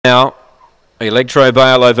Now, Electro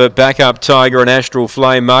Bale over Backup Tiger and Astral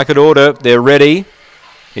Flame. Market order, they're ready.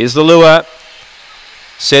 Here's the lure.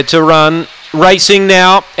 Set to run. Racing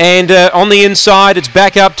now, and on the inside it's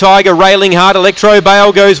Backup Tiger railing hard. Electro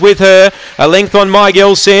Bale goes with her. A length on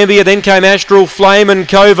Miguel Sambia. Then came Astral Flame and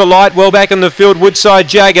Cova Light. Well back in the field, Woodside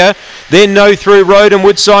Jagger. Then No Through Road and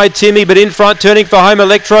Woodside Timmy. But in front, turning for home,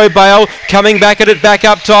 Electro Bale. Coming back at it,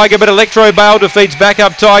 Backup Tiger. But Electro Bale defeats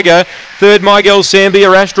Backup Tiger. Third, Miguel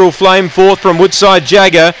Sambia. Astral Flame. Fourth from Woodside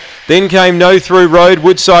Jagger. Then came No Through Road,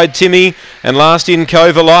 Woodside Timmy. And last in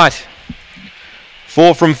Cova Light.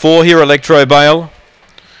 4 from 4 here, Electro Bale.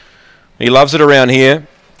 He loves it around here.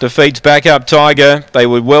 Defeats Backup Tiger. They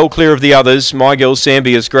were well clear of the others. Miguel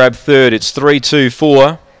Sambia has grabbed third. It's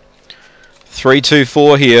 3-2-4.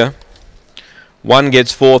 3-2-4 here. One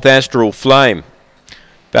gets fourth, Astral Flame.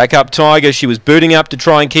 Backup Tiger, she was booting up to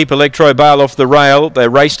try and keep Electro Bale off the rail. They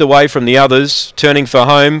raced away from the others, turning for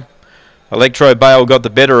home. Electro Bale got the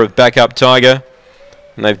better of Backup Tiger.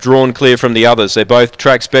 And they've drawn clear from the others. They're both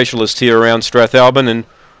track specialists here around Strathalbyn, and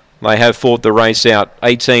they have fought the race out.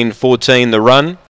 18-14 the run.